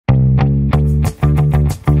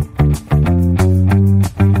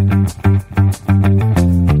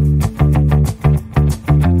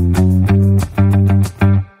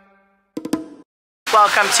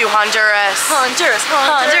welcome to Honduras. Honduras,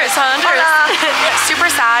 Honduras, Honduras. Super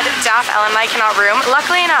sad, Daph, Ellen, and I cannot room.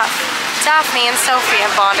 Luckily enough, Daphne and Sophie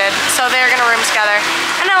have bonded, so they're gonna room together.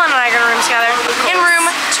 And Ellen and I are gonna room together in room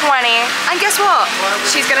 20. And guess what?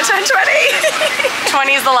 She's gonna turn 20.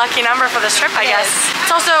 20 is the lucky number for this trip, I guess.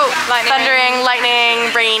 It's also thundering,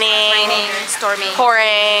 lightning, raining, stormy,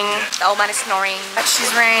 pouring. The old man is snoring. But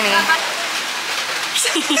she's rainy.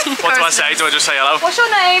 What do I say? Do I just say hello? What's your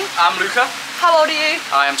name? I'm Luca. How old are you?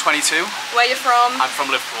 I am 22. Where are you from? I'm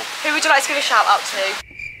from Liverpool. Who would you like to give a shout out to?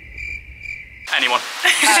 Anyone.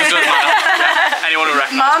 It doesn't matter. Anyone who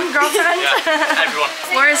recognizes Mom, me. girlfriend? Yeah, everyone.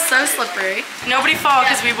 Floor is so slippery. Nobody fall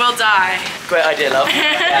because we will die. Great idea, love.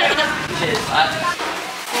 Cheers.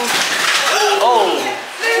 Oh!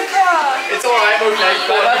 Luca! It's alright, okay.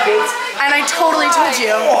 And I totally told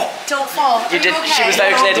you, don't fall. You did. She was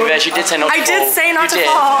very clear to me. She did say not to fall. I did say not to did.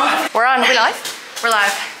 fall. We're on. Are we live? We're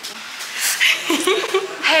live.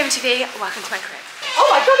 Hey MTV, welcome to my crib. Oh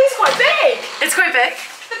my god, it's quite big! It's quite big.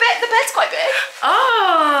 The bed's quite big.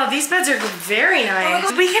 Oh, these beds are very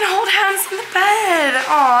nice. We can hold hands in the bed.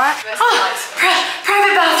 Aw. Oh,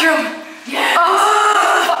 private bathroom. Yeah.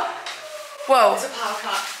 Oh. Whoa. There's a power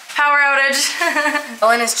cut. Power outage.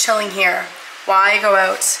 Ellen is chilling here while I go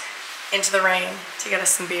out into the rain to get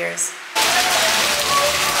us some beers.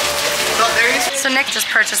 So Nick just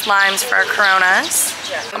purchased limes for our Coronas.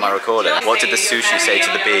 Am I recording? What did the sushi say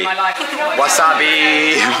to the bee?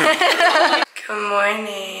 Wasabi! Good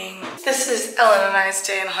morning. This is Ellen and I's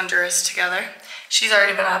day in Honduras together. She's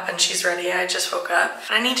already been up and she's ready. I just woke up.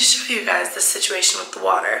 But I need to show you guys the situation with the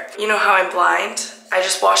water. You know how I'm blind? I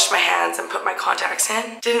just washed my hands and put my contacts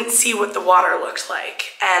in. Didn't see what the water looked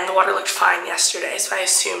like. And the water looked fine yesterday, so I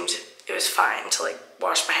assumed it was fine to like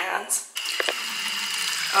wash my hands.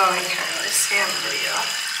 Oh, you can't really see in the video.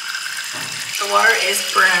 The water is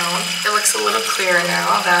brown. It looks a little clearer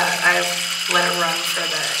now that I've let it run for a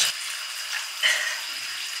bit.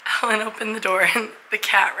 Ellen opened the door and the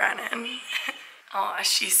cat ran in. Aw,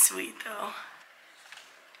 she's sweet though.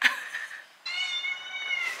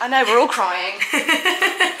 I know, we're all crying.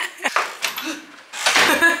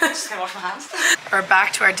 Just gonna wash my hands. We're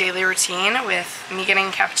back to our daily routine with me getting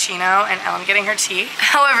a cappuccino and Ellen getting her tea.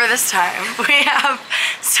 However, this time we have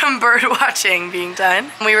some bird watching being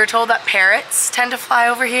done. We were told that parrots tend to fly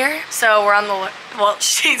over here, so we're on the well,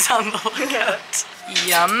 she's on the lookout.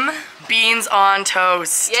 Yum. Beans on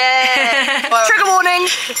toast. Yeah. Well, trigger warning.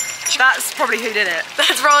 That's probably who did it.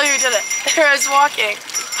 That's probably who did it. There I was walking,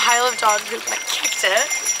 pile of dog poop, and I kicked it.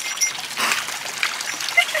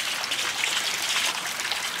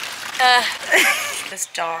 This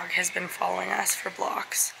dog has been following us for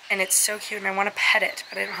blocks and it's so cute and I want to pet it,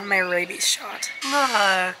 but I don't have my rabies shot.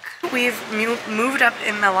 Look, we've moved up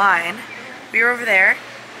in the line. We were over there.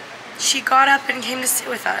 She got up and came to sit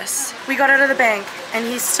with us. We got out of the bank and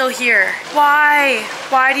he's still here. Why?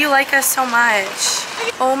 Why do you like us so much?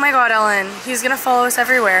 Oh my god, Ellen, he's gonna follow us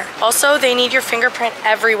everywhere. Also, they need your fingerprint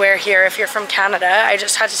everywhere here if you're from Canada. I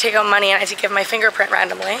just had to take out money and I had to give my fingerprint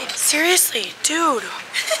randomly. Seriously, dude.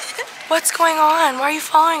 What's going on? Why are you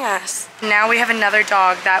following us? Now we have another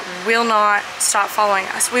dog that will not stop following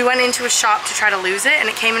us. We went into a shop to try to lose it and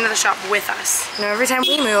it came into the shop with us. You know, every time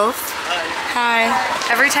we move, hi.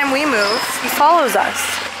 Every time we move, he follows us.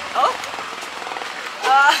 Oh.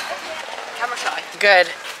 Camera shy.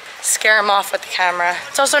 Good. Scare him off with the camera.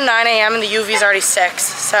 It's also 9 AM and the UV's already 6,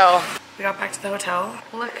 so. We got back to the hotel.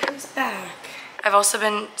 Look who's back. I've also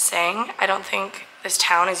been saying, I don't think this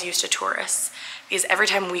town is used to tourists. Because every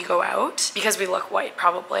time we go out, because we look white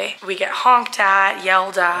probably, we get honked at,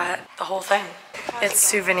 yelled at, the whole thing. It's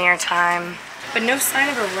souvenir time. But no sign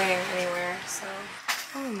of a ring anywhere, so.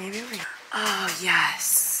 Oh, maybe a ring. Oh,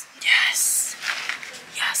 yes. Yes.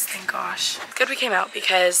 Yes, thank gosh. It's good we came out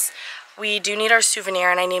because we do need our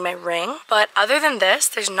souvenir and I need my ring. But other than this,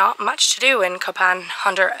 there's not much to do in Copan,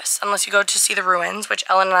 Honduras, unless you go to see the ruins, which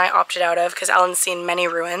Ellen and I opted out of because Ellen's seen many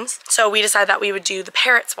ruins. So we decided that we would do the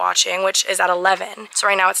parrots watching, which is at 11. So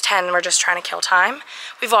right now it's 10 and we're just trying to kill time.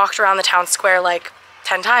 We've walked around the town square like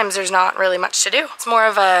 10 times. There's not really much to do. It's more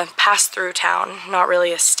of a pass-through town, not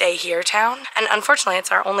really a stay here town. And unfortunately,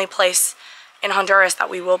 it's our only place in Honduras that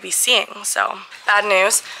we will be seeing, so bad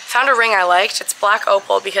news. Found a ring I liked. It's black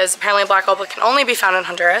opal because apparently black opal can only be found in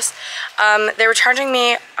Honduras. They were charging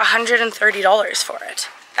me $130 for it.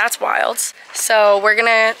 That's wild. So we're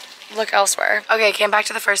gonna look elsewhere. Okay, came back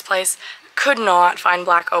to the first place. Could not find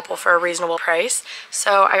black opal for a reasonable price,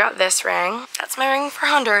 so I got this ring. That's my ring for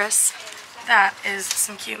Honduras. That is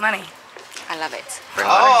some cute money. I love it.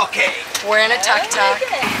 Oh, okay. We're in a tuk-tuk.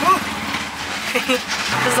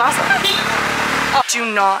 This is awesome.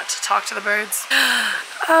 Do not talk to the birds.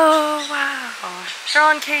 Oh, wow. They're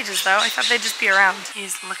all in cages, though. I thought they'd just be around.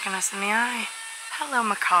 He's looking us in the eye. Hello,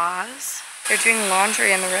 macaws. They're doing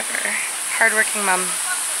laundry in the river. Hardworking mom.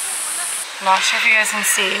 Not sure if you guys can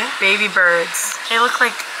see. Baby birds. They look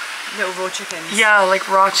like Little raw chickens. yeah, like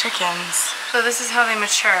raw chickens. So this is how they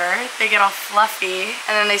mature. They get all fluffy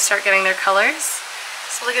and then they start getting their colors.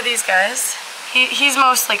 So look at these guys. He's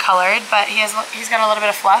mostly colored, but he's got a little bit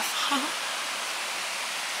of fluff.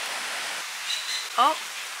 Oh,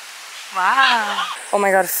 wow. Oh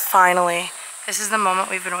my God, finally. This is the moment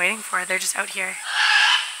we've been waiting for. They're just out here.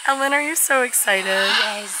 Ellen, are you so excited?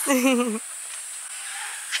 Yes.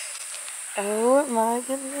 Oh my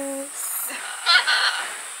goodness.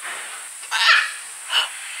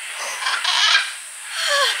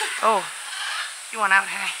 Oh, you want out,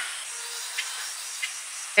 hey?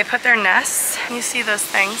 They put their nests, you see those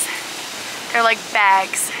things? They're like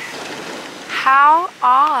bags. How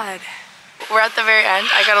odd. We're at the very end.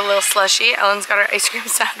 I got a little slushy. Ellen's got her ice cream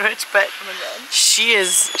sandwich, but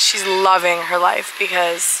she's loving her life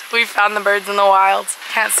because we found the birds in the wild.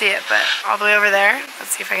 Can't see it, but all the way over there.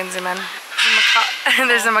 Let's see if I can zoom in.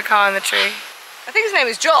 There's a macaw in the tree. I think his name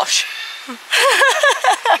is Josh.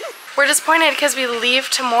 We're disappointed because we leave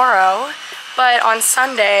tomorrow, but on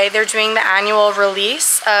Sunday they're doing the annual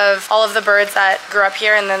release of all of the birds that grew up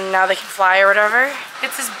here and then now they can fly or whatever.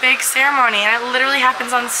 It's this big ceremony and it literally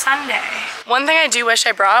happens on Sunday. One thing I do wish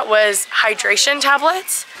I brought was hydration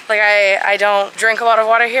tablets. Like I don't drink a lot of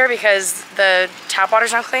water here because the tap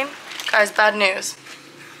water's not clean. Guys, bad news.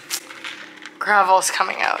 Gravel's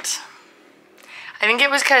coming out. I think it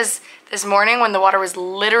was because this morning when the water was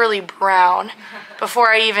literally brown, before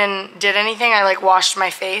I even did anything, I like washed my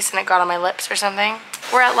face and it got on my lips or something.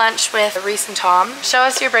 We're at lunch with Reese and Tom. Show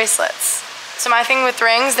us your bracelets. So my thing with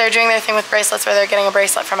rings, they're doing their thing with bracelets where they're getting a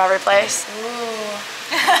bracelet from every place.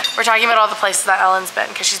 Ooh. We're talking about all the places that Ellen's been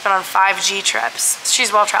because she's been on 5G trips.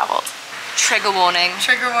 She's well traveled. Trigger warning.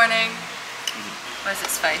 Trigger warning. Where's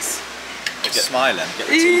its face? Get smiling, get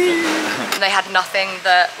the teeth in. They had nothing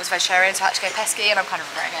that was vegetarian, so I had to go pesky, and I'm kind of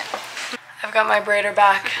regretting it. I've got my braider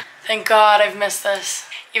back. Thank God I've missed this.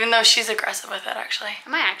 Even though she's aggressive with it, actually.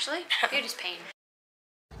 Am I actually? You're just pain.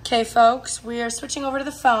 Okay, folks, we are switching over to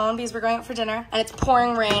the phone because we're going out for dinner, and it's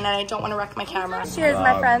pouring rain, and I don't want to wreck my camera. Cheers,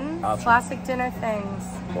 my friends. Classic dinner things.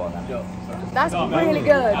 That's really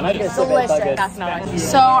good. Delicious. That's nice.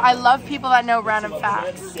 So I love people that know random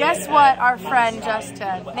facts. Guess what our friend just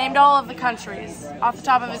did? Named all of the countries off the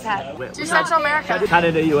top of his head. Do Central America.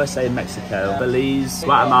 Canada, USA, Mexico, Belize,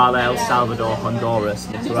 Guatemala, El Salvador, Honduras,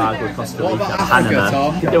 Nicaragua, Costa Rica,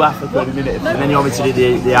 Panama. Do Africa in a minute. And then you want me to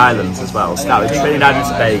do the islands as well. Start with Trinidad and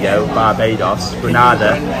Tobago, Barbados,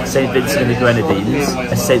 Grenada, St. Vincent and the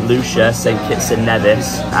Grenadines, St. Lucia, St. Kitts and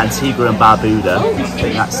Nevis, Antigua and Barbuda. I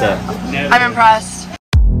think that's it. I'm impressed.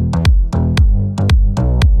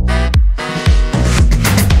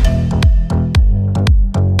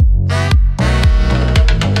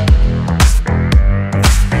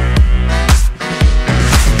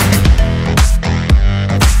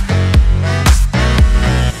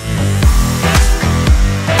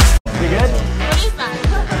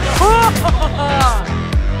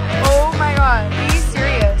 Oh my God, are you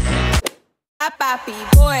serious? Papi,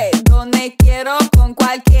 voy donde quiero con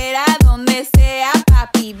cualquiera, donde sea.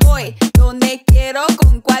 Papi, voy donde quiero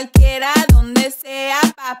con cualquiera, donde sea.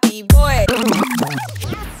 Papi, voy.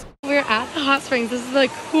 We're at the hot springs. This is the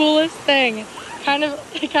coolest thing. Kind of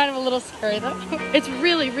a little scary though. It's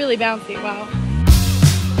really, really bouncy. Wow.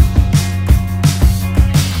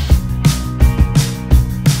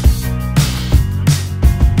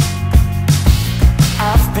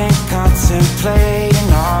 I've been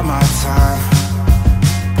contemplating all my time.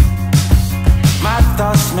 My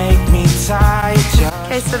thoughts make me tired.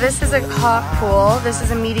 Okay, so this is a hot pool, this is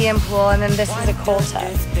a medium pool, and then this is a cold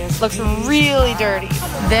tub. Looks really dirty.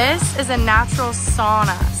 This is a natural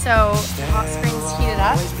sauna. So the hot springs heated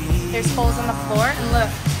up. There's holes in the floor, and look,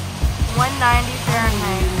 190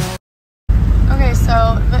 Fahrenheit. Okay,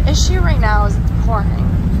 so the issue right now is it's pouring.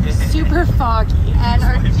 It's super foggy, and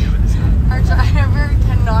our driver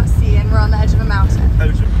cannot see, and we're on the edge of a mountain.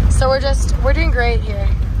 So we're doing great here.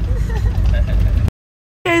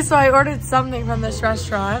 Okay, so I ordered something from this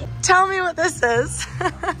restaurant. Tell me what this is.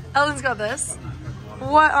 Ellen's got this.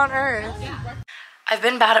 What on earth? I've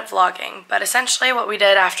been bad at vlogging, but essentially what we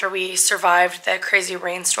did after we survived the crazy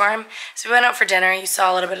rainstorm is we went out for dinner. You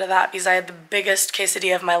saw a little bit of that because I had the biggest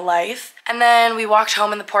quesadilla of my life. And then we walked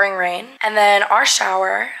home in the pouring rain. And then our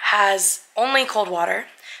shower has only cold water.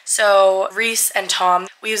 So Reese and Tom,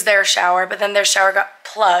 we used their shower, but then their shower got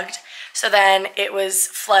plugged. So then it was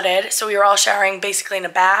flooded. So we were all showering basically in a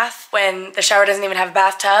bath when the shower doesn't even have a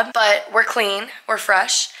bathtub. But we're clean, we're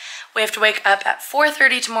fresh. We have to wake up at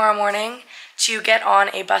 4:30 tomorrow morning to get on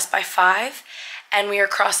a bus by 5. And we are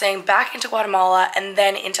crossing back into Guatemala and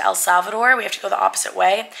then into El Salvador. We have to go the opposite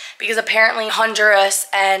way because apparently Honduras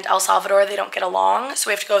and El Salvador, they don't get along. So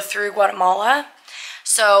we have to go through Guatemala.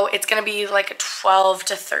 So it's gonna be like a 12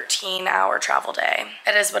 to 13 hour travel day.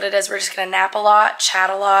 It is what it is. We're just gonna nap a lot, chat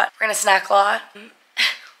a lot. We're gonna snack a lot.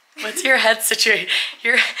 What's your head situation?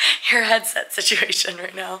 Your headset situation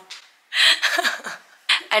right now?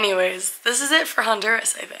 Anyways, this is it for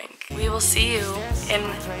Honduras, I think. We will see you in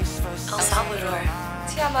El Salvador.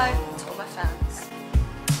 Ti amo to all my fans.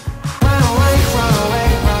 Run away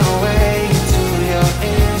to your